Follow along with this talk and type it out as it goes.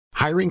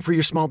Hiring for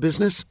your small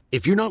business?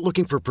 If you're not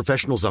looking for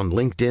professionals on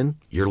LinkedIn,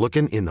 you're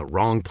looking in the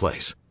wrong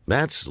place.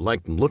 That's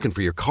like looking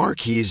for your car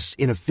keys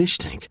in a fish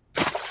tank.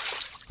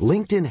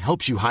 LinkedIn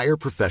helps you hire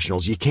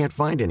professionals you can't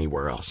find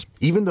anywhere else,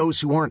 even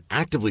those who aren't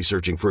actively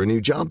searching for a new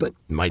job but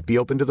might be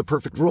open to the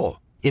perfect role.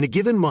 In a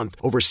given month,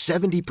 over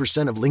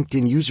 70% of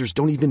LinkedIn users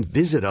don't even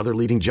visit other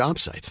leading job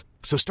sites.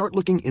 So start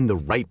looking in the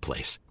right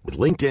place. With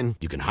LinkedIn,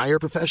 you can hire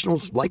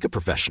professionals like a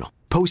professional.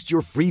 Post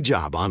your free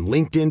job on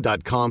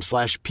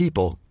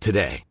linkedin.com/people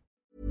today.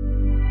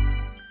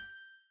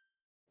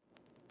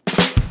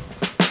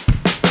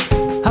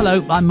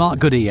 Hello, I'm Mark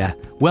Goodyear.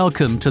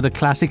 Welcome to the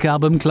Classic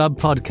Album Club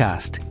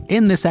podcast.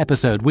 In this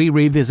episode, we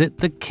revisit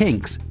The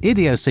Kinks'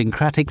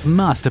 idiosyncratic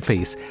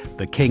masterpiece.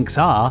 The Kinks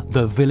are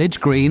the Village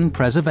Green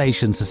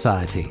Preservation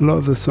Society. A lot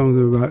of the songs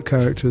are about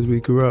characters we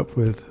grew up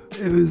with.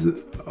 It was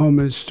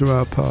homage to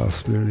our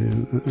past, really,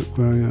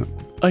 growing up.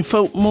 I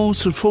felt more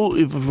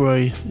supportive of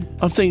Ray.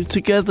 I think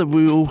together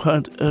we all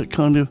had a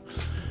kind of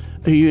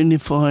a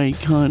unified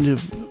kind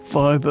of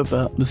vibe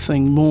about the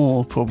thing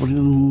more probably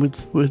than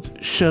with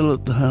Shell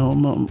at the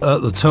helm.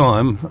 At the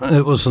time,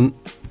 it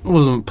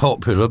wasn't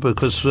popular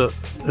because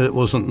it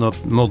wasn't a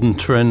modern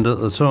trend at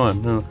the time.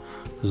 You know,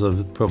 because I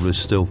was probably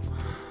still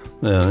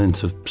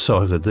into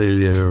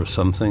psychedelia or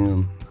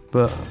something.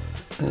 But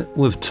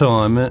with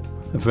time,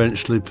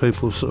 eventually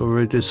people sort of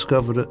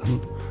rediscovered it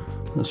and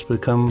it's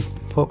become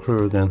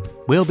popular again.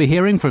 We'll be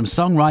hearing from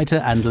songwriter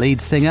and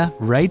lead singer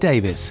Ray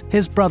Davies,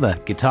 his brother,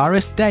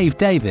 guitarist Dave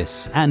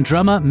Davies, and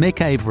drummer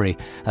Mick Avery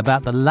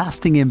about the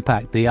lasting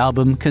impact the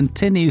album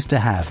continues to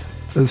have.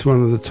 It's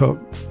one of the top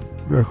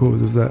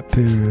records of that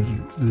period,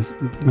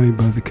 made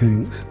by the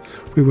Kinks.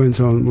 We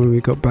went on, when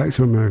we got back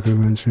to America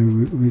eventually,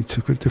 we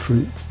took a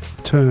different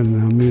turn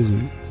in our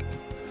music.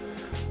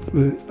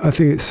 But I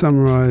think it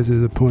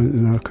summarises a point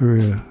in our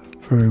career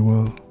very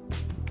well.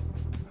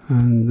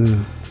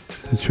 And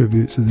a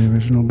tribute to the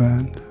original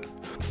band.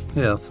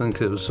 Yeah, I think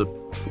it was a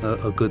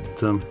good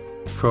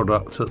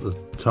product at the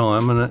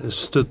time, and it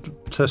stood the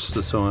test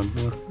of time.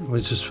 We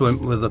just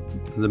went where the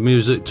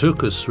music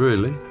took us,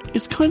 really.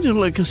 It's kind of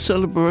like a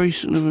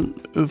celebration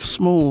of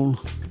small.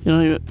 You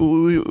know,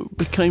 we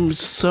became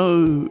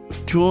so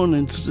drawn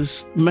into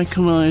this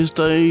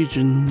mechanised age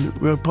and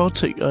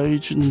robotic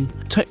age, and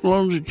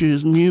technology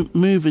is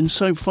moving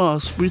so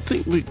fast. We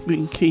think we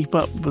can keep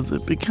up with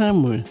it, but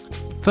can we?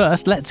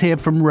 First, let's hear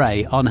from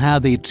Ray on how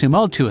the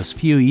tumultuous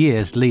few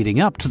years leading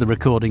up to the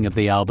recording of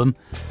the album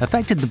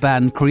affected the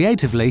band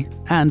creatively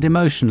and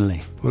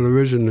emotionally. Well,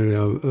 originally,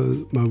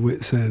 my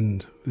wit's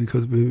end,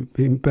 because we've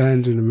been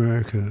banned in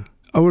America.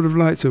 I would have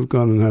liked to have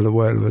gone and had a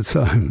whale of a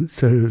time, to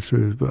tell you the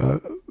truth,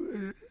 but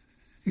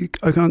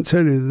I can't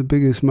tell you the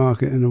biggest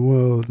market in the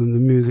world and the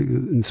music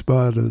that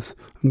inspired us,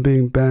 and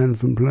being banned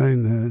from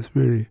playing there, it's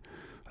really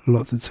a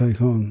lot to take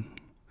on.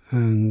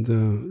 And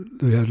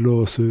we had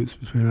lawsuits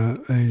between our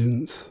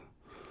agents.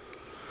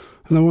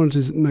 And I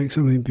wanted to make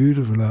something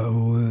beautiful out of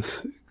all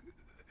this,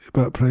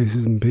 about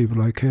places and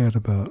people I cared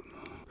about.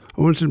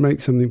 I wanted to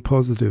make something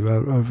positive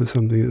out of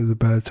something that was a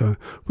bad time.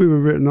 We were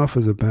written off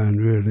as a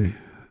band, really,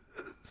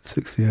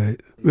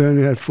 68. We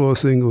only had 4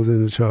 singles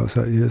in the charts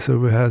that year, so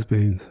we're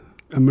has-beens.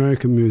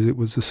 American music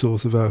was the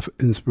source of our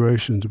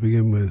inspiration to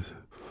begin with.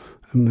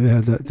 And we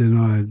had that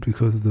denied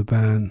because of the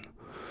ban.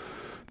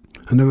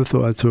 I never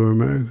thought I'd tour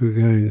America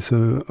again,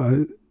 so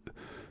I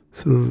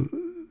sort of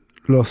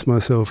lost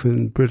myself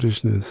in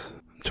Britishness,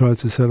 tried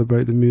to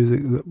celebrate the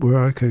music where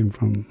I came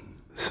from.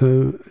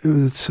 So it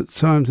was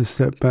time to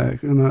step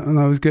back, and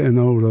I was getting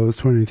old. I was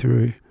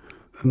 23,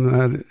 and I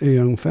had a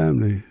young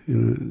family,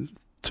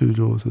 2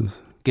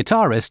 daughters.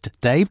 Guitarist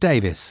Dave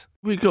Davies.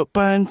 We got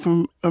banned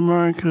from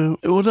America,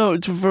 although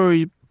it's a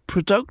very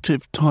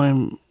productive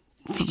time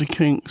for the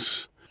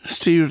Kinks,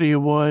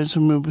 studio-wise,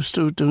 and we were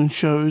still doing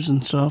shows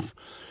and stuff.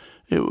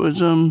 It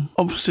was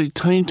obviously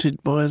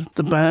tainted by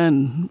the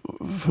ban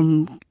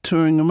from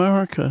touring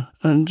America.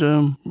 And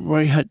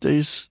Ray had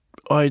these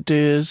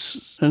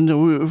ideas, and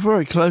we were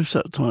very close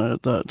at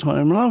that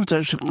time. And I was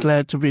actually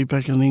glad to be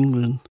back in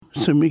England.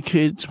 So my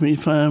kids, my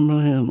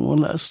family, and all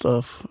that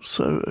stuff.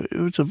 So it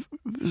was a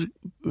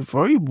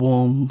very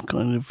warm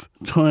kind of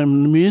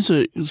time. The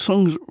music, the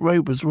songs Ray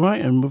was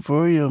writing were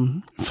very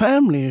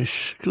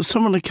family-ish, because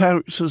some of the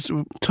characters that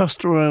were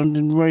tossed around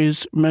in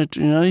Ray's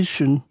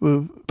imagination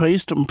were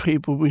based on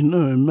people we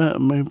knew and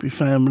met, maybe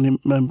family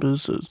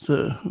members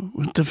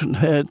with different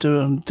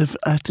hairdo and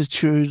different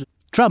attitude.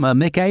 Drummer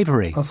Mick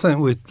Avery. I think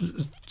we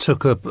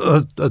took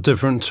a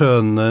different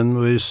turn then.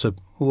 We used to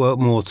work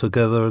more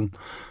together and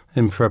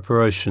in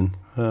preparation,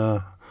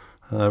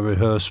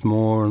 rehearse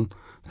more and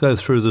go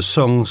through the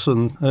songs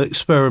and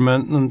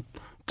experiment and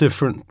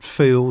different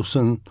feels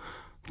and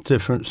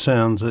different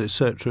sounds,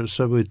 etc.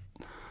 So we,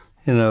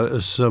 it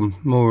was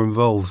more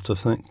involved, I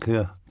think,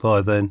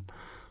 by then,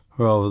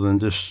 rather than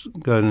just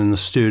going in the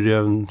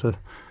studio and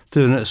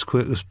doing it as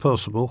quick as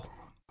possible.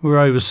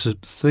 Ray was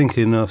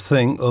thinking, I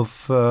think,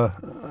 of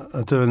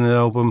doing the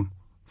album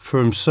for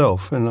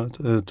himself, doing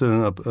it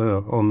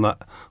on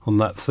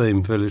that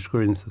theme, Village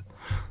Green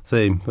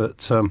theme.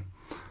 But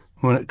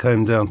when it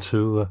came down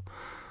to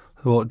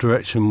what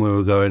direction we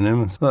were going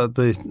in. That'd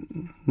be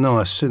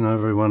nice,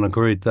 everyone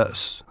agreed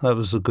that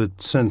was a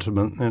good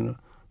sentiment,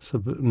 It's a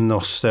bit of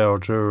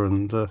nostalgia,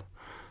 and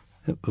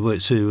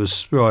which he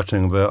was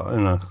writing about,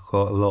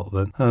 quite a lot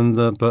then.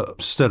 And but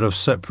instead of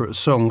separate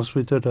songs,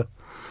 we did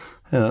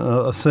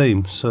a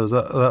theme. So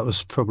that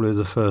was probably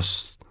the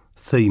first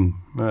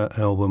theme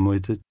album we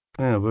did.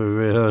 We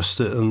rehearsed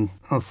it, and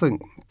I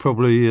think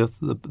probably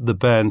the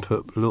band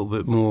put a little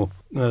bit more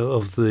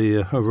of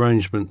the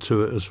arrangement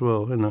to it as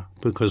well,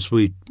 because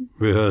we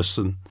rehearsed,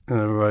 and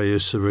Ray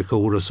used to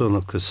record us on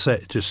a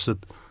cassette just to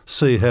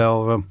see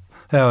how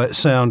it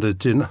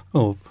sounded,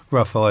 or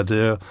rough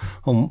idea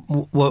on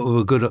what we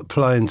were good at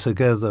playing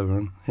together,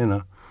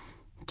 and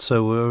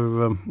so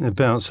we were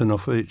bouncing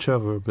off each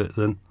other a bit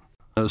then.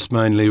 It was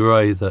mainly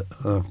Ray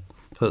that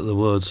put the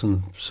words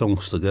and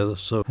songs together,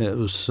 so it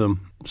was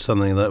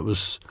something that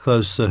was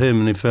close to him,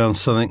 and he found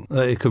something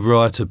that he could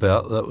write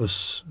about that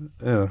was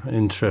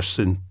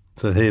interesting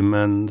for him,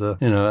 and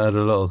had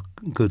a lot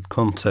of good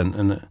content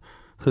in it,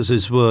 because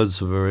his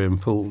words are very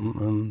important,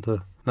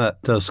 and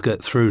that does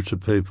get through to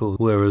people,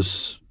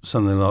 whereas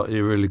something like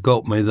You Really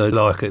Got Me, they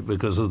like it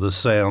because of the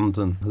sound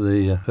and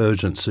the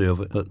urgency of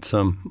it. But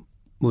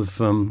with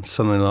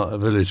something like A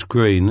Village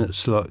Green,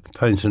 it's like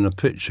painting a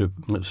picture.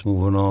 It's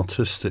more an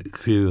artistic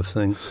view of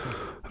things.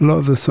 A lot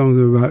of the songs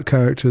are about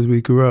characters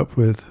we grew up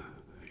with,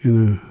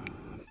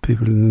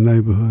 people in the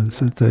neighbourhood,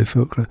 so Dave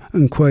Faulkner.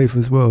 And Quaife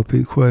as well.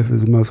 Pete Quaife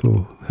is a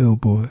Muswell Hill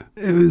boy.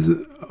 It was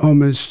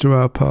homage to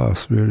our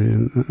past,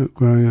 really,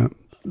 growing up.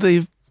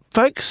 The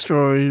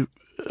backstory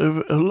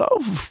of a lot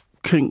of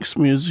Kinks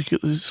music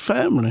is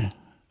family.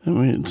 I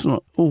mean, it's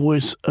not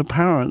always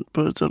apparent,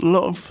 but a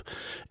lot of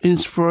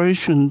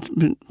inspiration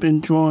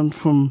been drawn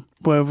from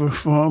where we're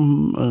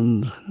from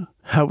and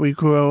how we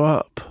grow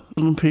up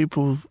and the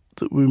people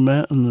that we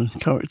met and the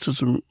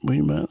characters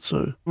we met.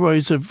 So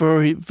Ray's a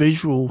very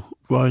visual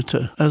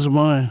writer, as am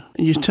I.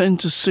 And you tend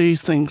to see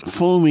things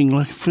forming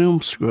like a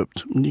film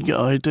script when you get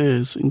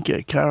ideas and get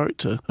a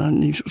character,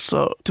 and you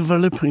start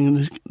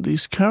developing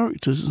these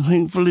characters. I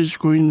think Village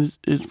Green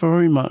is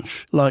very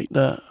much like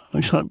that.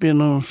 It's like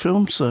being on a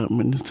film set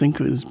when you think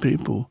of these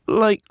people.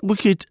 Like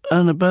Wicked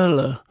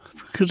Annabella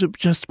could have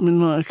just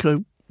been like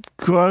a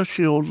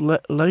grashy old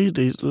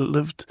lady that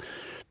lived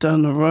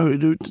down the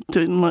road who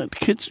didn't like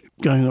the kids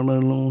going on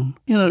her lawn.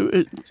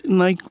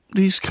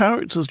 These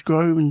characters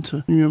grow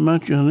into your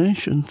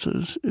imagination, so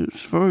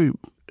it's very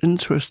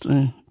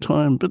interesting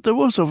time. But there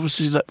was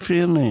obviously that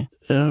feeling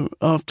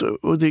after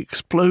the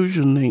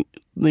explosion,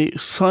 the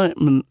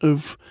excitement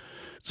of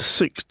the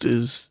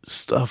 60s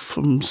stuff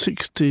from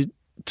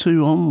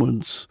 62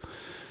 onwards.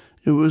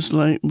 It was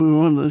like we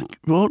were on a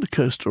roller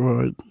coaster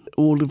ride.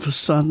 All of a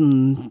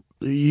sudden,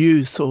 the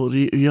youth or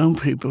the young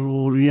people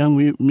or the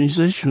young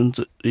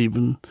musicians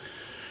even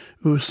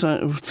were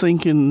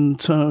thinking in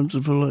terms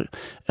of like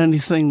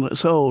anything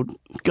that's old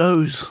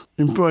goes,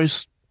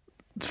 embrace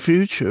the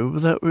future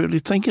without really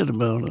thinking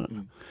about it.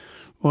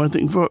 Well, I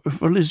think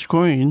Village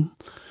Green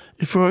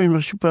is very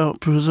much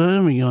about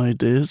preserving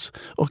ideas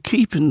or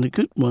keeping the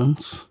good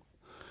ones.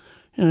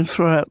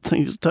 Throw out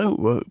things that don't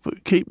work,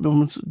 but keep the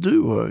ones that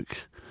do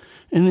work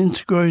and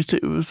integrate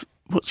it with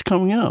what's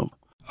coming up.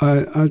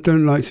 I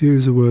don't like to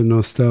use the word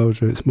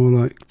nostalgia. It's more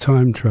like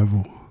time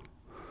travel.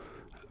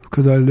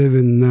 Because I live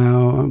in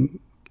now,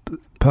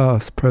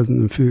 past, present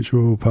and future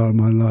are all part of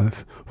my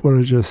life. What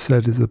I just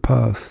said is the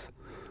past.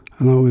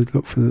 And I always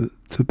look for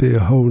to be a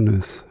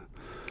wholeness.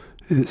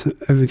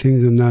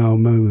 Everything's a now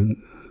moment,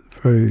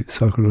 very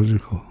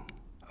psychological.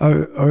 I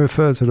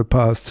refer to the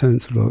past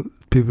tense a lot.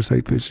 People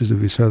take pictures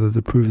of each other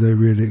to prove they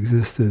really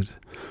existed.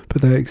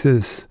 But they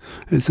exist.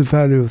 It's the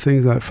value of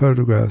things like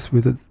photographs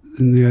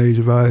in the age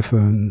of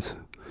iPhones,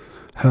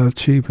 how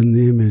cheapened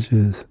the image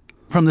is.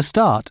 From the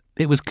start,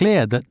 it was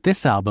clear that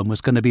this album was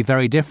going to be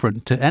very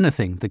different to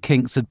anything the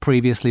Kinks had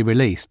previously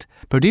released.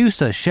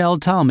 Producer Shel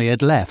Talmy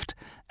had left,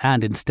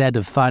 and instead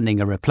of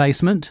finding a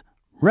replacement,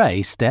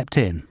 Ray stepped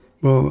in.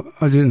 Well,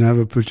 I didn't have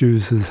a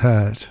producer's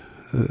hat.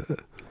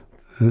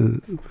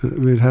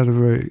 We'd had a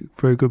very,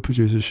 very good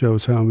producer, Shel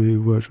Talmy,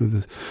 who worked with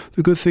us.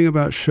 The good thing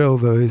about Shel,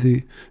 though, is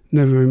he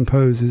never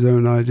imposed his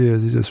own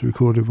ideas. He just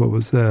recorded what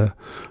was there,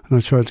 and I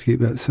tried to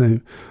keep that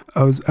same.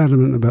 I was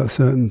adamant about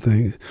certain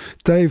things.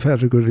 Dave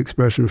had a good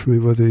expression for me,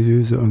 whether he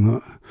used it or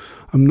not.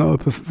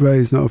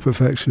 Ray's not a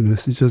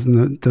perfectionist. He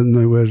doesn't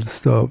know where to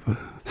stop.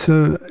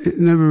 So it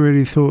never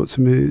really thought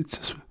to me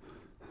just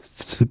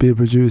to be a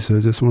producer. I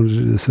just wanted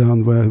it to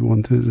sound the way I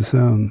wanted it to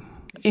sound.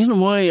 In a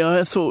way,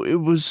 I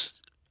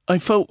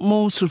felt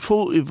more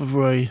supportive of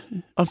Ray.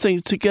 I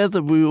think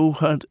together we all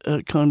had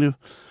a kind of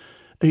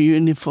a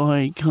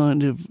unified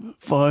kind of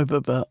vibe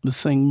about the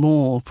thing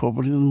more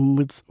probably than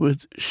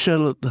with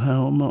Shel at the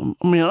helm.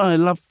 I mean, I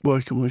love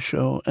working with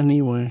Shel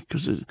anyway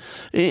because it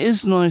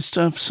is nice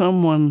to have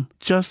someone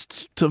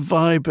just to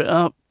vibe it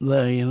up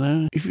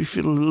there, if you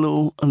feel a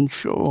little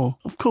unsure.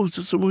 Of course,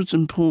 it's always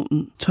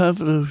important to have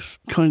those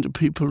kind of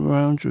people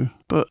around you,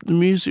 but the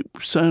music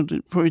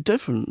sounded very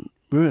different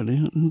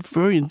really, and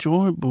very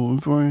enjoyable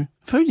and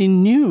very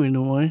new in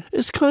a way.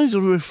 It's kind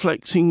of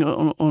reflecting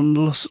on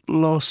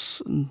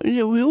loss. And,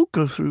 we all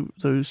go through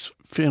those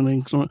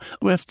feelings.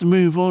 We have to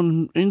move on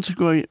and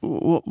integrate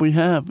what we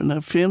have and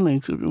our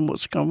feelings and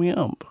what's coming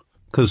up.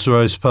 Because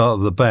Ray's part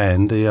of the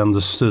band, he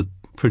understood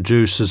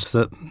producers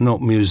that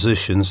not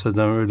musicians, they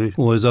don't really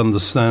always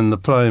understand the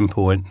playing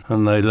point,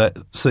 and they let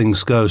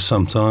things go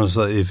sometimes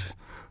that you're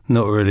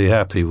not really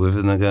happy with,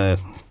 and they go,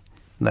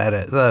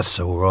 that's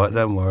all right,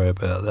 don't worry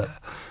about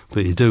that.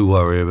 But you do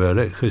worry about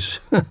it because,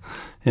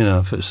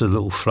 if it's a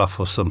little fluff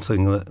or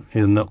something that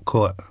you're not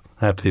quite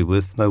happy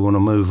with, they want to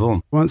move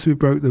on. Once we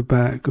broke the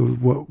back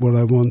of what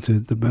I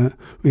wanted,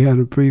 we had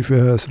a brief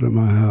rehearsal at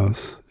my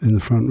house in the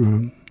front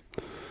room.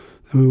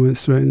 And we went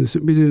straight in.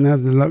 We didn't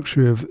have the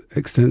luxury of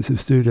extensive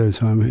studio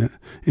time here.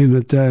 In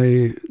a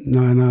day,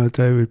 9-hour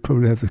day, we'd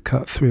probably have to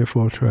cut 3 or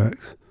 4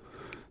 tracks.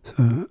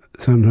 So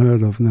it's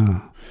unheard of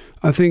now.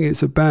 I think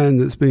it's a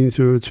band that's been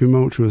through a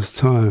tumultuous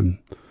time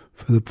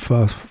for the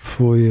past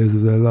 4 years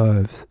of their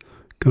lives,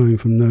 going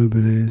from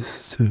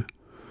nobodies to,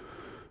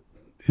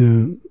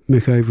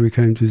 Mick Avery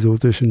came to his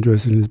audition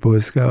dressed in his Boy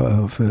Scout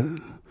outfit.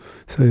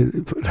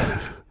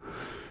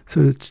 So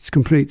it's a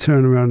complete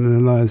turnaround in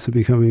their lives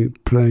to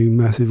playing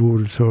massive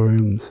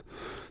auditoriums,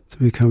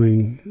 to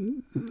coming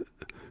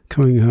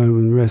home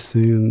and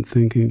resting and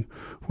thinking,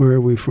 where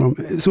are we from?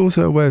 It's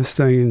also a way of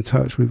staying in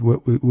touch with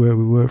where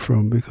we were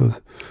from,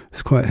 because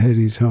it's quite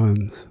heady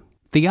times.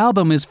 The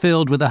album is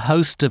filled with a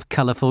host of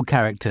colourful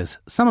characters,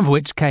 some of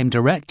which came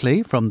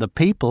directly from the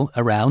people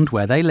around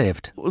where they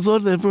lived. Although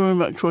they're very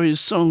much Ray's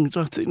songs,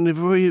 I think they're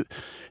very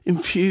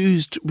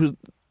infused with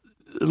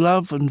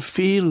love and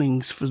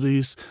feelings for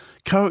these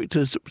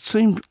characters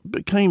that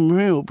became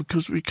real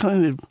because we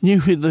kind of knew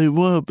who they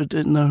were but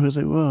didn't know who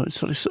they were.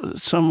 So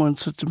someone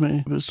said to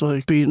me, it was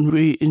like being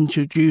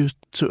reintroduced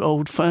to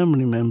old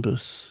family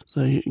members.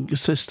 They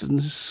exist in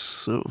this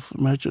sort of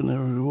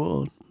imaginary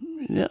world.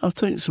 Yeah, I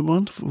think it's a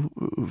wonderful,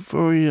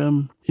 very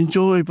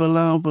enjoyable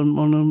album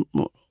on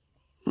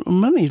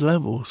many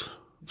levels.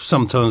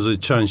 Sometimes they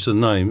change the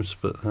names,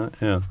 but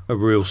a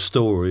real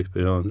story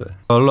behind it.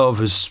 A lot of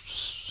his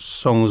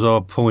songs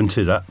are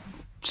pointed at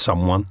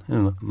someone,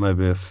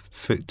 maybe a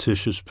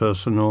fictitious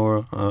person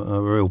or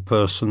a real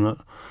person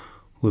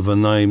with a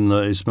name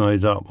that is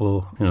made up,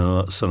 or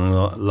like something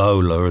like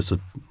Lola as a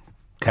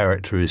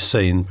character is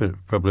seen, but it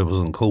probably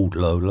wasn't called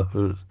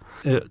Lola.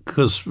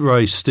 Because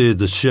Ray steered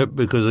the ship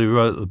because he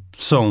wrote the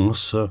songs,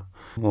 so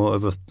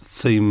whatever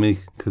theme he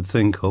could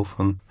think of.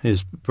 And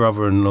his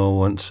brother-in-law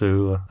went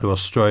to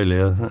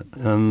Australia,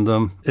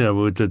 and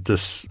we did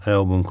this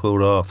album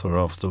called Arthur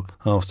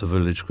after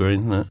Village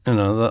Green.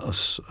 That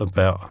was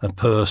about a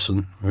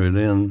person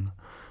really, and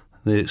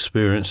the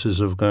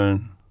experiences of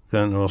going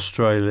to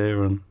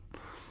Australia and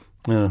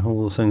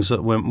all the things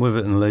that went with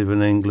it, and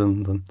leaving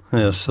England,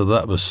 and so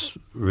that was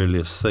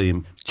really a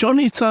theme.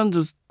 Johnny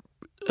Thunders.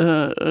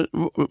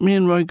 Me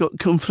and Ray got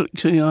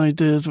conflicting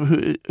ideas of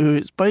who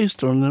it's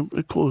based on. And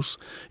of course,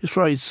 it's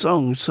Ray's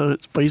song, so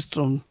it's based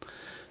on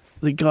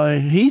the guy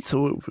he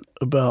thought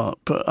about.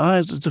 But I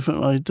had a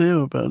different idea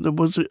about it. There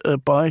was a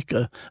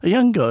biker, a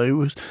young guy who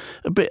was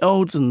a bit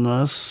older than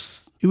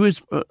us. He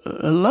was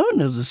a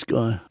loner, this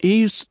guy. He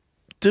used to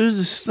do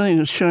this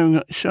thing of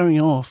showing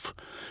off.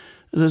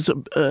 There's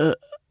at the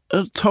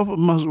top of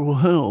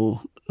Muswell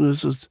Hill,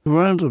 there's a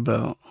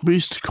roundabout. We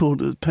used to call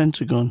it the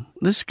Pentagon.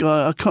 This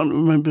guy, I can't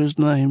remember his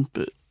name,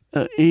 but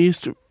he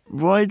used to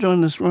ride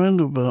on this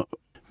roundabout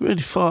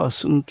really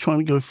fast and trying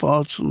to go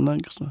faster than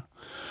next time.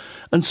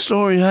 And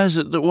story has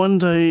it that one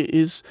day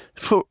his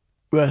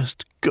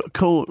footrest got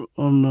caught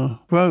on the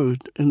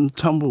road and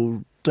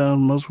tumbled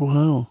down Muswell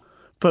Hill.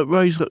 But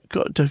Ray's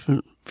got a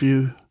different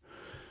view.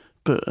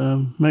 But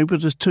maybe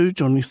there's 2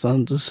 Johnny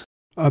Thunders.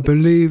 I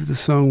believe the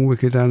song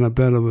Wicked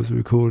Annabella was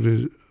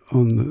recorded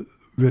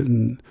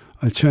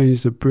I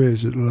changed the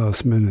bridge at the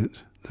last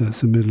minute.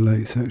 That's the middle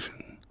 8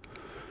 section.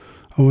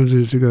 I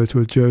wanted it to go to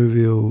a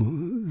jovial,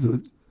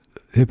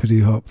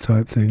 hippity-hop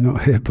type thing.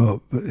 Not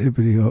hip-hop, but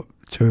hippity-hop,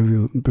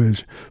 jovial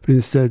bridge. But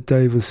instead,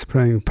 Dave was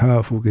playing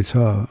powerful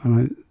guitar,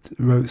 and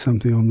I wrote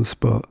something on the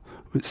spot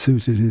which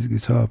suited his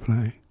guitar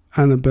playing.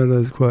 Annabella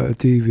is quite a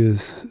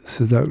devious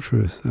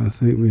seductress. I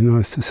think it would be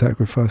nice to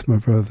sacrifice my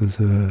brother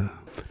to her.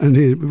 And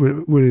he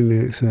willingly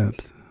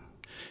accepts.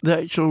 The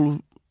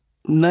actual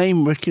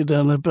name Wicked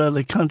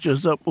Annabella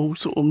conjures up all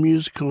sort of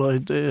musical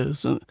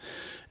ideas, and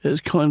it's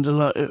kind of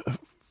like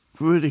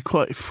really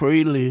quite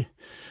freely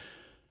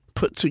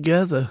put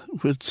together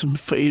with some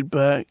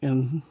feedback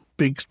and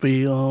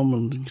Bigsby arm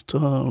and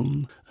guitar,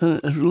 and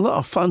it was a lot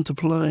of fun to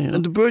play.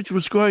 And the bridge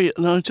was great,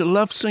 and I used to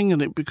love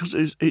singing it because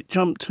it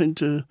jumped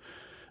into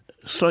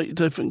a slightly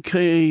different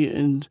key,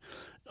 and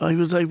I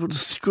was able to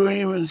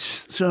scream and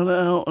shout it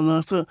out, and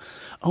I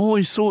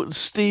always thought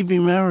Stevie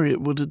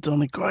Marriott would have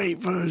done a great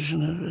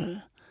version of it.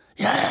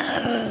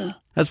 Yeah!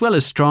 As well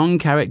as strong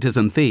characters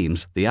and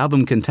themes, the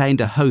album contained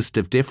a host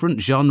of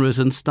different genres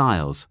and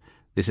styles.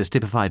 This is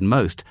typified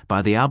most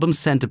by the album's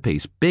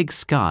centrepiece, Big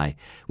Sky,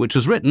 which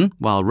was written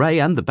while Ray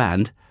and the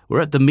band We're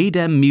at the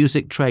Midem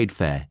Music Trade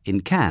Fair in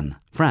Cannes,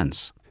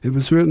 France. It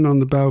was written on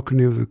the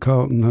balcony of the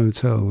Carlton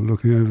Hotel,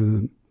 looking over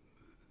the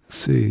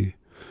sea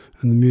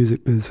and the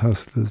music biz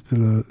hustlers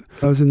below.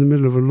 I was in the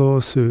middle of a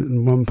lawsuit,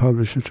 and one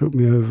publisher took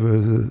me over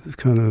as a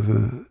kind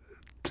of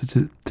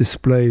to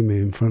display me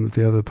in front of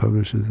the other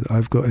publishers.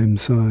 I've got him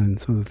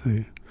signed, sort of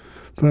thing.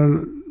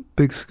 But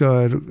Big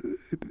Sky,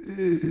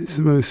 it's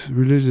the most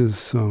religious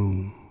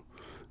song,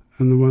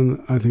 and the one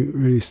that I think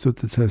really stood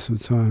the test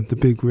of time. The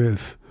big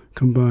riff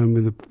combined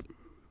with a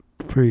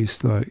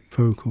priest-like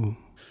vocal.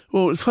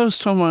 Well, the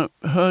first time I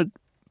heard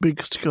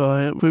Big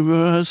Sky, we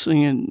were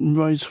rehearsing in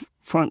Ray's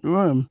front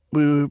room.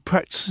 We were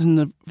practicing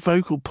the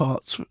vocal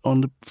parts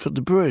for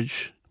the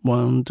bridge.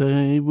 One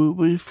day we'll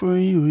be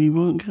free, we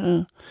won't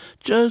care,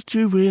 just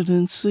you wait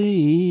and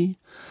see.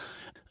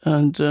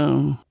 And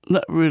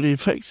that really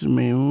affected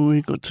me when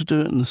we got to do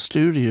it in the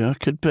studio. I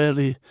could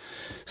barely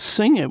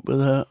sing it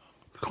without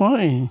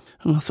crying.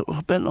 And I thought, well,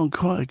 I better not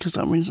cry, because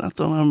that means I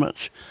don't know how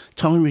much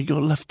time we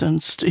got left in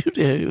the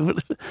studio. I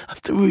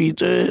have to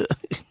redo it.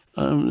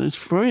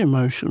 It's very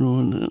emotional,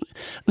 and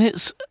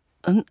it's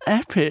an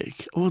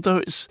epic,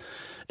 although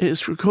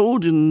it's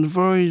recorded in a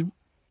very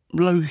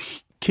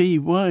low-key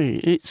way.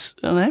 It's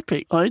an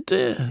epic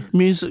idea.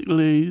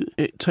 Musically,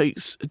 it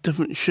takes a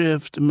different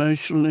shift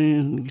emotionally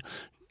and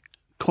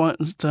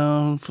quietens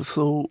down for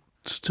thought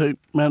to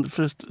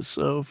manifest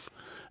itself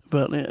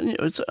about it. And,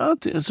 I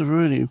think it's a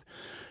really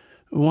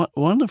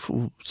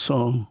wonderful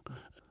song.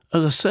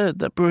 As I said,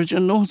 that bridge,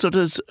 and also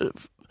there's,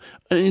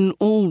 in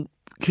all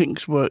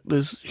Kinks' work,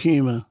 there's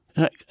humour,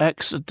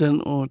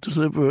 accidental,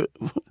 deliberate,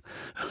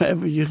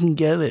 however you can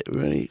get it,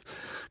 really.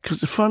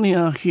 Because it's funny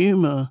how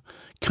humour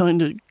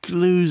kind of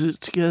glues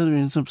it together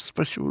in some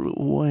special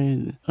little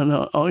way. And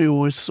I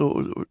always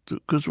thought,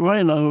 because Ray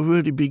and I were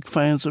really big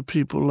fans of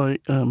people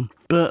like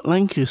Burt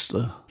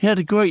Lancaster. He had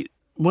a great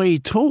way he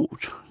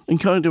talked, and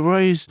kind of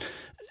was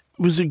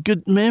a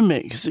good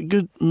mimic. It's a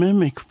good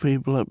mimic of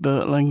people like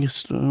Burt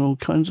Lancaster and all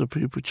kinds of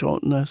people,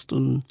 Charlton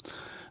Heston,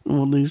 and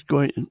all these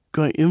great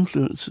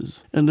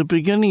influences. And the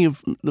beginning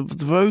of the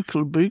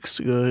vocal of Big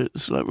Sky,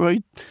 it's like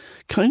Ray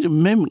kind of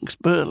mimics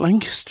Burt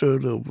Lancaster a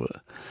little bit.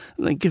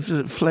 And that gives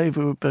it a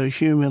flavour about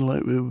humour,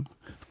 like with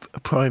a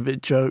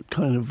private joke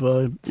kind of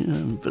vibe,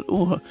 But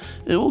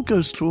it all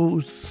goes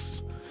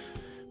towards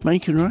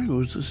making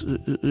records.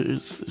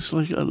 It's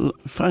like a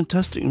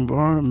fantastic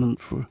environment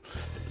for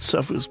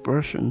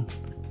self-expression.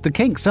 The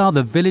Kinks are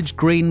the Village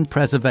Green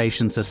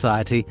Preservation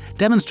Society,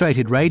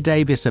 demonstrated Ray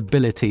Davies'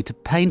 ability to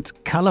paint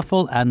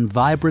colourful and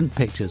vibrant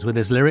pictures with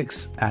his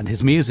lyrics and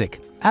his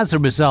music. As a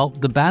result,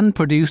 the band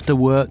produced a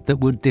work that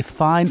would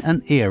define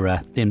an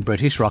era in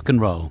British rock and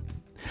roll.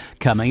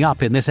 Coming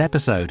up in this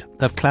episode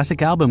of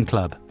Classic Album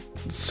Club.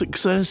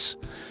 Success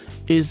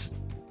is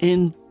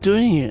in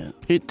doing it.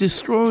 It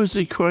destroys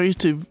the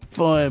creative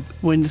vibe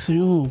when you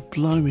think, oh,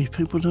 blimey,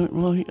 people don't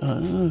like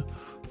that.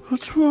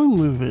 What's wrong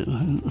with it?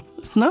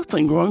 There's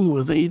nothing wrong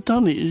with it. You've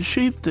done it, you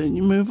achieved it, and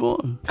you move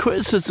on.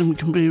 Criticism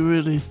can be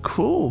really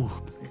cruel.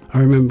 I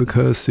remember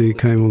Kirsty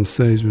came on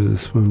stage with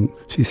us when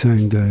she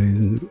sang Days,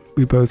 and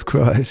we both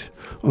cried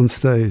on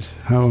stage.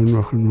 How on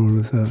rock and roll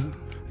is that?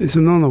 It's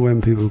an honour when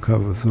people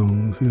cover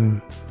songs,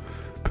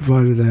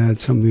 provided they add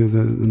something of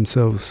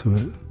themselves to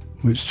it,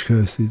 which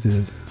Kirsty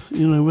did.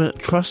 We're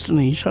trusting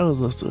each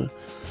other. So,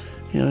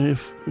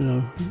 if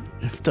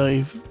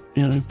Dave,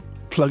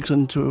 plugs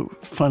into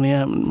a funny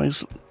amp and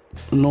makes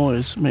a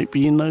noise,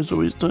 maybe he knows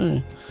what he's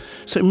doing.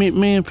 So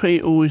me and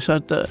Pete always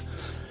had that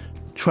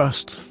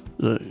trust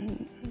that,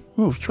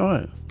 well, try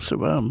it, see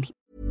what happens.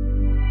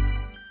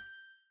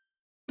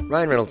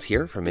 Ryan Reynolds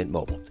here from Mint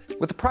Mobile.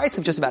 With the price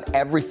of just about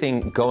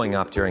everything going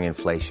up during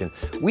inflation,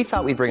 we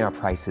thought we'd bring our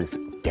prices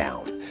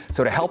down.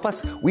 So to help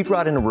us, we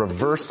brought in a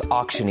reverse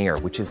auctioneer,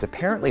 which is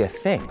apparently a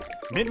thing.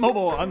 Mint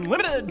Mobile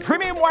Unlimited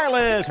Premium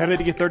Wireless. How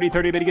to get 30,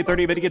 30, bit to get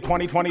 30, bit to get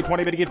 20, 20,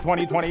 20, bit to get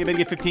 20, 20, bit to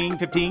get 15,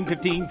 15,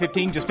 15,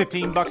 15, just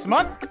 $15 a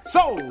month?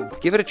 Sold!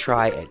 Give it a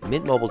try at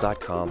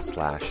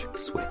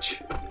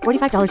mintmobile.com/switch.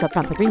 $45 up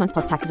front for 3 months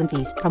plus taxes and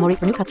fees. Promo rate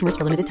for new customers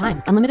for limited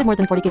time. Unlimited more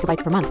than 40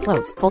 gigabytes per month.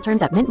 Slows full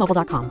terms at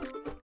mintmobile.com.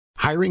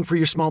 Hiring for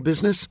your small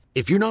business?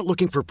 If you're not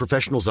looking for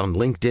professionals on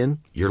LinkedIn,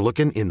 you're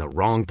looking in the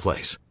wrong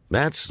place.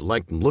 That's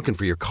like looking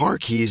for your car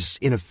keys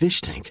in a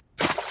fish tank.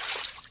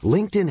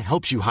 LinkedIn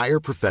helps you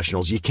hire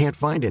professionals you can't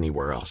find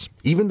anywhere else,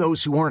 even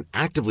those who aren't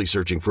actively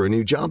searching for a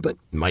new job but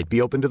might be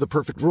open to the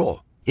perfect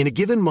role. In a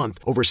given month,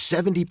 over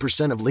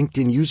 70% of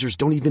LinkedIn users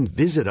don't even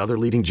visit other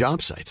leading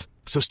job sites.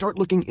 So start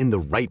looking in the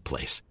right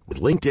place. With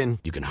LinkedIn,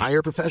 you can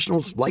hire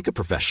professionals like a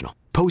professional.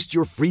 Post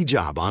your free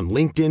job on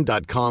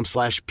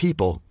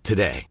linkedin.com/people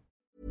today.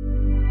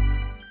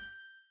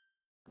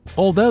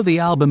 Although the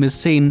album is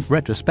seen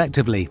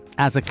retrospectively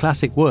as a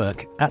classic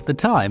work, at the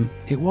time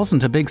it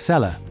wasn't a big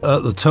seller.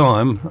 At the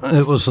time,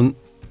 it wasn't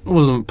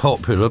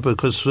popular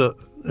because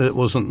it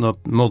wasn't a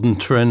modern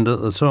trend at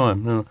the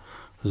time.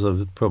 Because I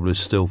was probably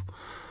still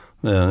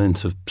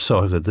into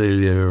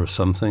psychedelia or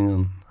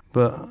something.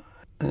 But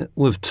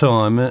with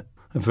time,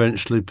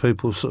 eventually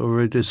people sort of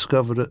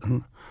rediscovered it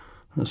and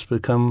it's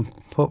become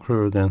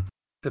popular again.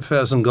 if it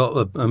hasn't got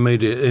the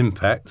immediate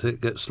impact,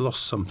 it gets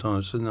lost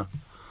sometimes, you know.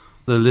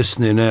 They're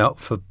listening out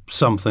for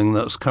something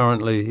that's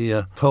currently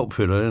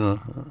popular, you know,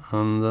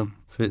 and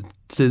if it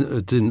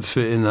didn't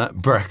fit in that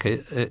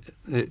bracket,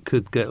 it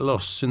could get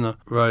lost, you know.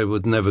 Ray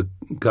would never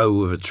go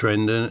with a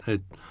trend in it.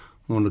 He'd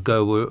want to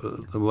go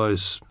with the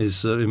ways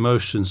his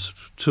emotions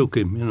took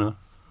him, you know,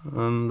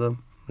 and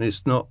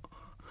he's not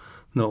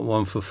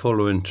one for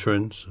following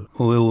trends.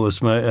 We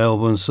always make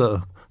albums that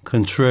are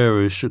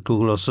contrary. Should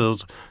call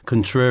ourselves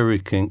contrary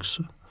Kinks.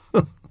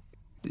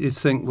 You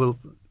think, well,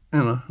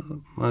 you know,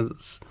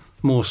 it's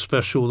more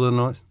special than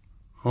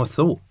I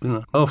thought, you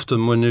know.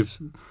 Often when you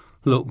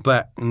look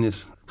back and you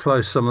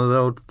play some of the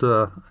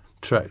old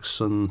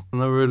tracks and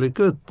they're really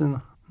good, you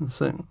know, I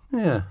think,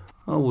 yeah,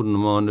 I wouldn't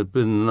have minded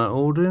being in that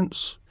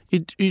audience.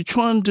 You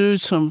try and do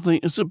something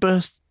to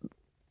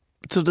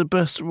the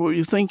best of what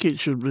you think it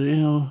should be, you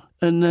know,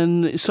 and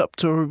then it's up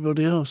to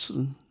everybody else.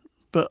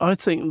 But I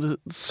think that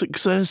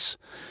success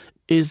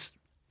is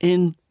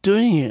in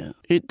doing it.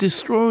 It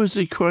destroys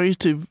the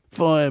creative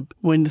vibe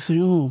when you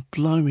think, oh,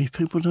 blimey,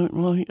 people don't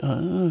like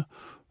that.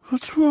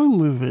 What's wrong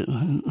with it?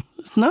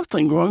 There's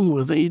nothing wrong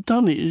with it. You've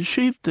done it, you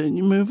achieved it, and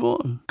you move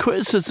on.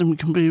 Criticism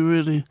can be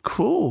really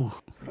cruel.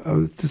 I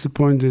was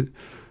disappointed.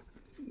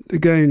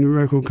 Again, the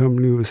record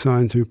company was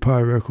signed to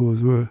Pye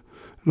Records were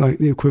like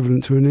the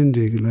equivalent to an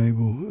indie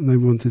label, and they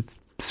wanted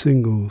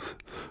singles,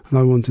 and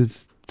I wanted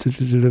to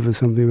deliver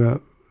something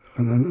about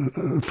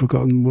a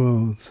forgotten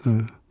world.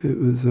 So it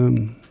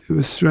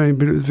was strange,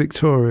 but it was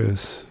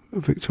victorious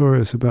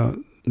about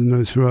the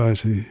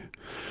notoriety.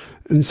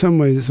 In some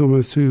ways, it's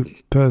almost too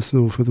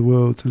personal for the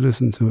world to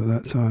listen to at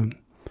that time.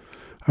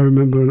 I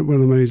remember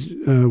when I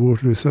made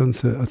Waterloo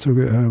Sunset, I took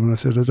it home and I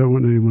said, I don't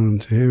want anyone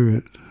to hear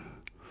it.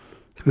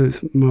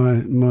 Because it's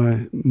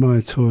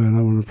my toy and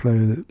I want to play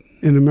with it.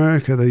 In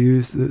America, they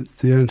used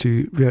the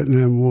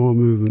anti-Vietnam War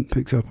movement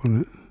picked up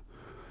on it.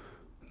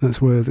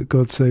 That's where the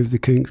God Save the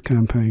Kinks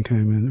campaign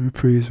came in,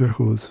 Reprise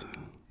Records.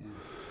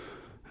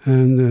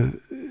 And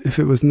if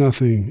it was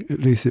nothing, at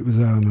least it was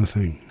our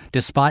nothing.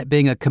 Despite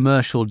being a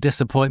commercial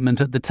disappointment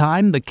at the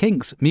time, the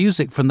Kinks'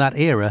 music from that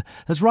era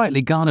has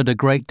rightly garnered a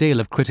great deal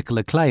of critical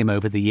acclaim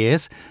over the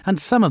years, and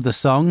some of the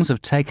songs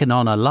have taken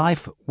on a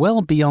life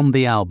well beyond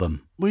the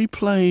album. We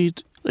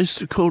played, they used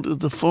to call it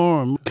the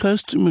Forum.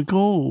 Kirsty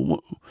MacColl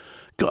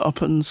got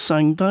up and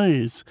sang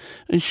Days,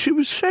 and she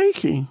was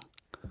shaking.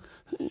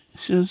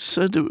 She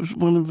said it was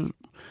one of the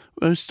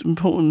most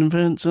important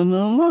events in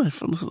her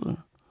life. And I thought,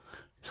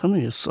 it's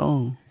only a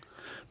song.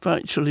 But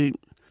actually,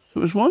 it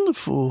was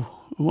wonderful.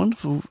 A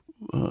wonderful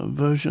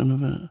version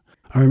of it.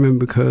 I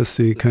remember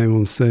Kirsty came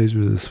on stage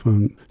with us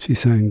when she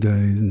sang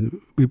Days,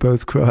 and we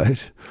both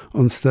cried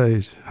on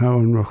stage. How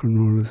on rock and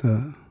roll is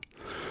that?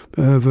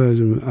 But her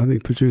version, I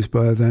think, produced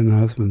by her then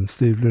husband,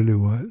 Steve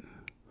Lillywhite.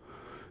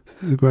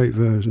 This is a great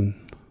version.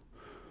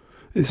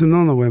 It's an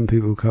honour when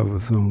people cover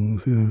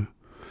songs, you know,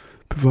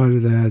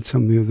 provided they add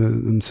something of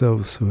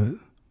themselves to it,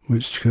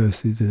 which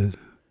Kirsty did.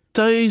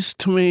 Days,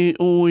 to me,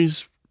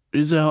 always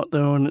is out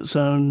there on its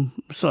own.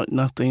 It's like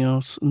nothing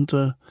else, and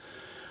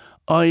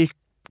I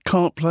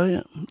can't play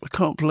it. I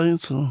can't play it,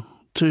 so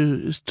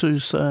it's too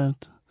sad.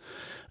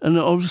 And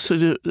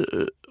obviously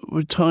there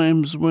were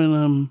times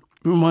when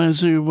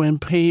reminds me when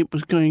Pete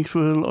was going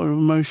through a lot of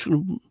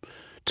emotional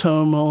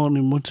turmoil, and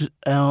he wanted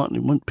out, and he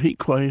wanted Pete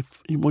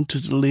Quaife, he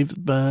wanted to leave the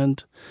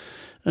band,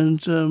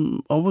 and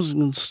I wasn't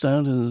going to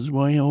stand in his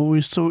way. I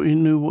always thought he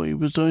knew what he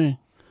was doing.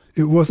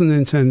 It wasn't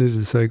intended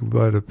to say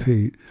goodbye to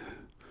Pete.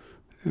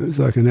 It was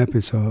like an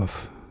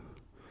epitaph,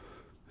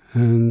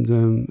 and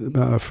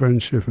about our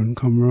friendship and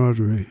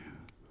camaraderie,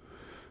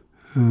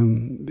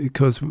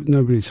 because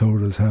nobody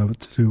told us how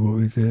to do what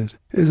we did.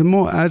 It's a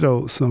more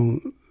adult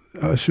song.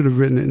 I should have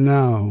written it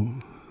now,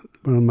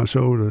 when I'm much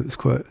older. It's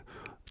quite a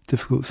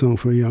difficult song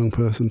for a young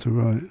person to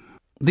write.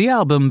 The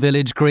album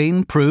Village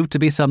Green proved to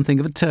be something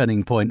of a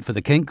turning point for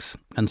the Kinks,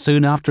 and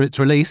soon after its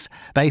release,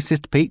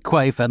 bassist Pete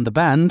Quaife and the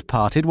band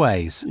parted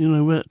ways. You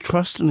know, we're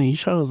trusting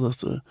each other.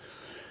 So,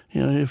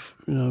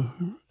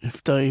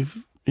 if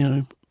Dave,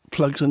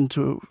 plugs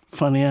into a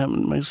funny amp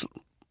and makes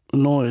a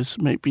noise,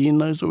 maybe he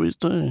knows what he's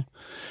doing.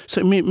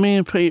 So me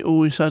and Pete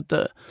always had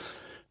that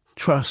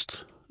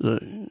trust.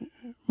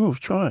 Well,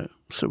 try it.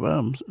 So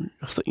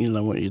I think you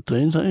know what you're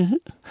doing, don't you?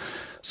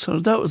 So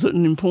that was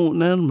an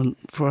important element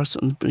for us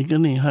in the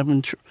beginning,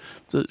 having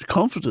the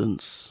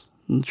confidence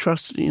and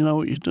trust that you know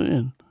what you're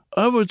doing.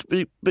 I was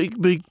a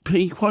big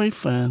Pete Quaife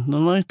fan,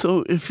 and I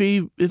thought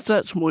if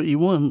that's what he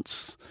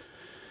wants,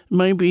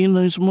 maybe he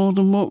knows more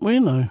than what we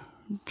know.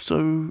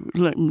 So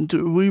let him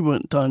do it. We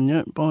weren't done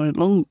yet by a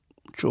long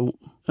shot,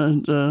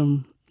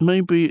 and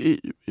maybe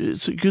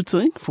it's a good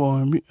thing for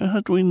him. How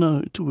do we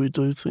know till we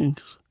do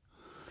things?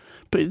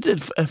 But it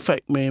did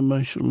affect me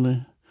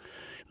emotionally.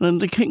 And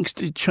the Kinks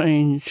did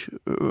change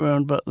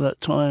around about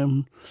that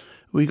time.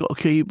 We got a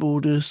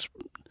keyboardist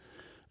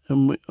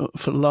and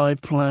for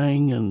live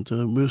playing, and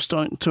we were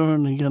starting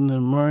touring again in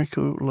America,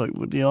 like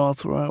with the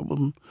Arthur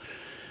album.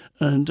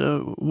 And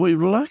we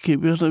were lucky.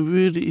 We had a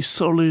really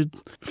solid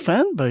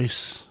fan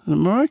base in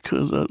America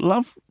that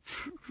loved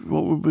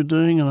what we were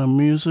doing and our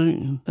music.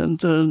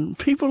 And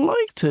people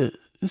liked it.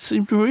 It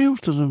seemed real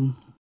to them.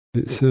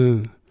 It's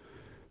a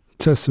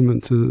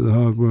testament to the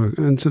hard work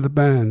and to the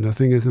band. I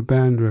think as a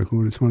band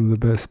record, it's one of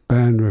the best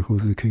band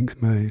records the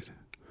Kinks made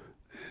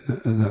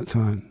at that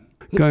time.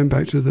 Going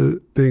back to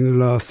being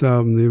the last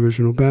album the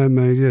original band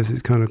made, yes,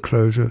 it's kind of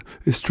closure.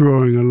 It's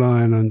drawing a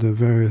line under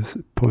various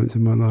points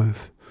in my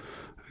life.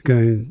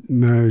 Again,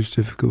 marriage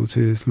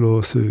difficulties,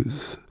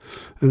 lawsuits,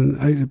 and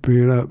I hate to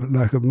bring it up, but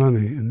lack of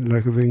money and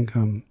lack of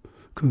income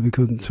because we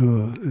couldn't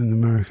tour in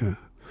America.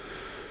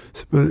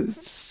 So,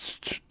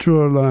 but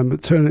draw a line,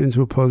 but turn it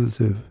into a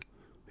positive.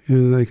 You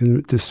know, they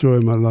can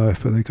destroy my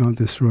life, but they can't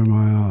destroy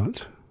my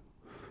art.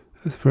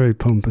 That's a very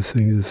pompous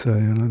thing to say,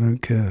 and I don't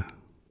care.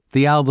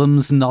 The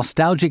album's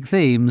nostalgic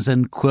themes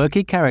and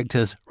quirky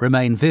characters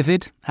remain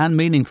vivid and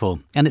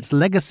meaningful, and its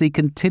legacy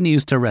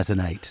continues to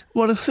resonate.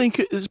 Well, I think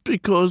it's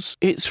because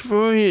it's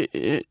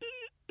very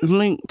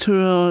linked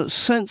to our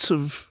sense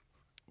of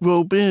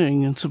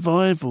well-being and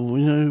survival.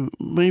 You know,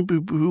 maybe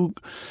we've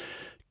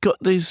got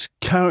these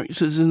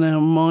characters in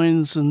our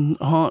minds and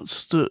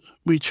hearts that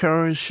we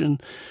cherish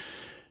and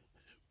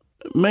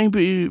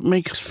maybe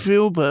make us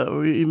feel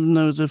better even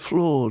though they're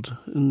flawed.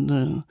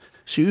 And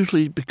it's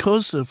usually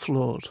because they're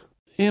flawed.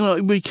 You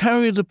know, we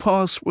carry the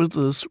past with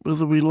us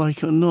whether we like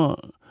it or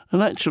not.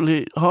 And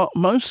actually,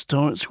 most of the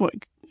time, it's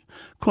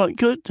quite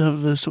good to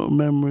have those sort of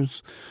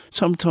memories.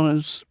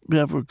 Sometimes we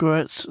have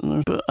regrets,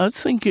 but I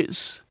think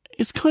it's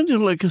kind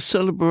of like a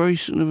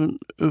celebration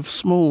of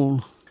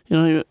small. You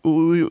know,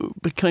 we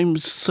became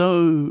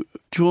so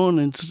drawn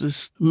into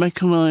this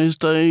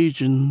mechanised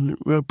age and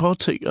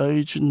robotic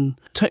age, and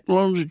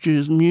technology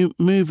is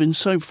moving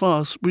so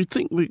fast. We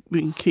think we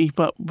can keep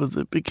up with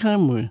it, but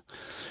can we?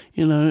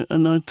 You know,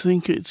 and I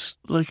think it's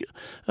like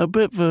a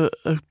bit of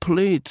a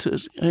plea to,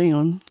 hang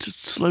on, to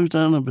slow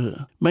down a bit.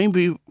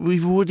 Maybe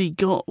we've already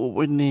got what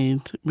we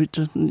need. We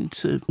just need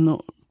to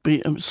not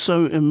be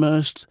so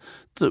immersed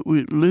that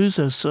we lose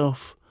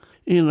ourselves,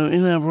 you know,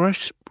 in our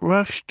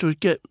rush to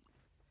get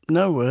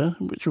nowhere,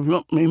 which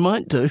we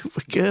might do if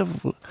we're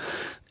careful,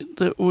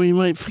 that we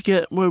might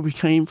forget where we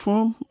came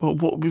from or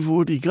what we've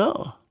already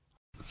got.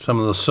 Some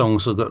of the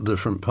songs have got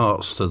different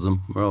parts to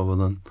them rather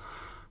than,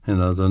 you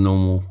know, the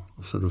normal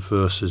sort of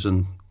verses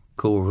and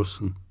chorus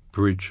and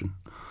bridge and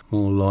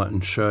more light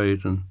and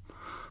shade, and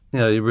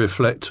you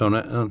reflect on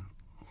it and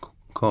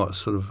quite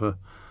sort of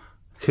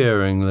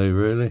caringly,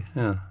 really.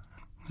 I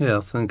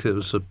think it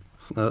was a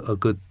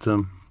good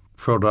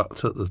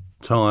product at the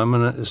time,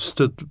 and it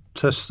stood the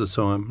test of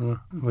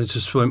time. We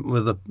just went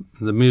with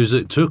the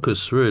music took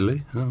us,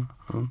 really, and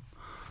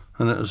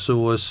it was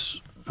always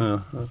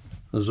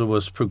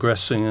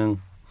progressing and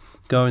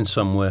going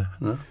somewhere.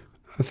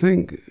 I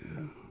think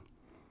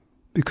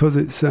because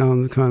it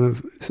sounds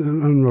it's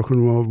an un-rock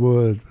and roll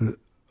word, but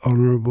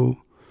honourable.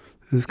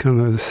 There's kind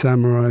of a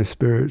samurai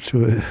spirit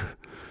to it.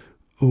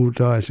 All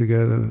die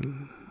together,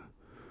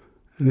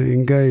 and it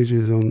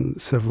engages on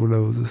several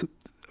levels.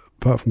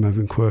 Apart from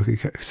having quirky,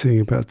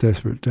 singing about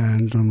Desperate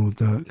Dan, Donald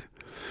Duck.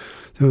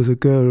 There was a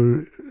girl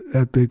who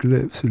had big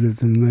lips who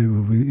lived in the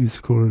neighbourhood. We used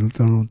to call her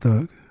Donald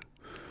Duck.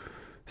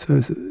 So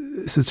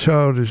it's a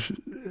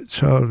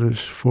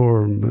childish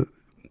forum, but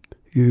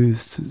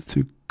used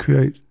to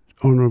create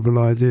honourable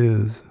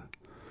ideas.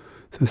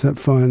 So it's that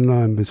fine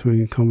line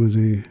between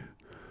comedy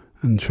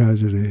and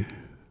tragedy,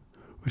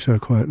 which I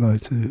quite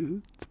like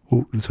to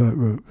walk the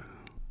tightrope.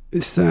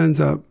 It stands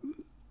up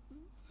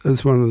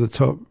as one of the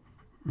top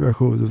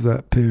records of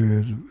that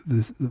period,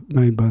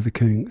 made by the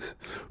Kinks.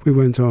 We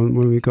went on,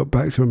 when we got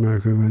back to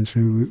America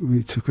eventually,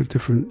 we took a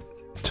different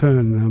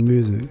turn in our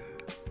music.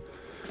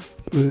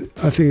 But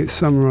I think it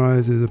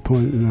summarises a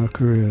point in our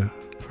career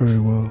very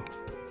well,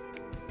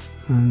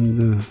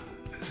 and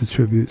it's a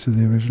tribute to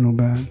the original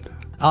band.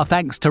 Our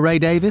thanks to Ray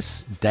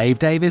Davies, Dave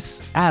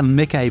Davies and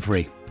Mick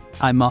Avery.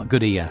 I'm Mark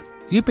Goodyear.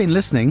 You've been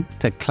listening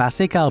to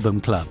Classic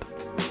Album Club.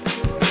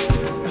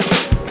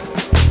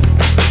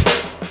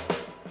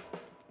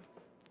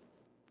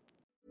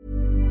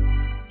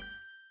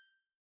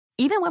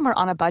 Even when we're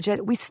on a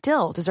budget, we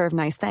still deserve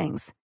nice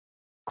things.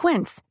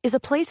 Quince is a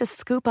place to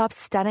scoop up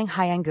stunning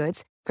high-end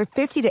goods for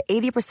 50 to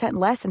 80%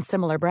 less than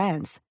similar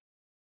brands.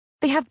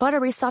 They have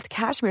buttery soft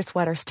cashmere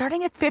sweaters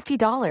starting at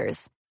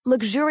 $50,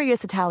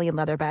 luxurious Italian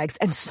leather bags,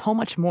 and so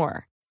much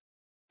more.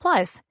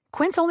 Plus,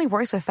 Quince only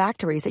works with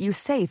factories that use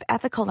safe,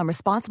 ethical, and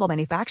responsible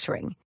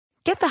manufacturing.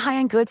 Get the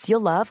high-end goods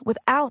you'll love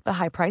without the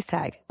high price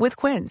tag with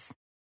Quince.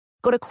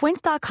 Go to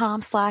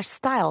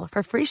quince.com/style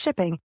for free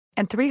shipping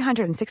and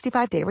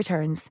 365-day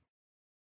returns.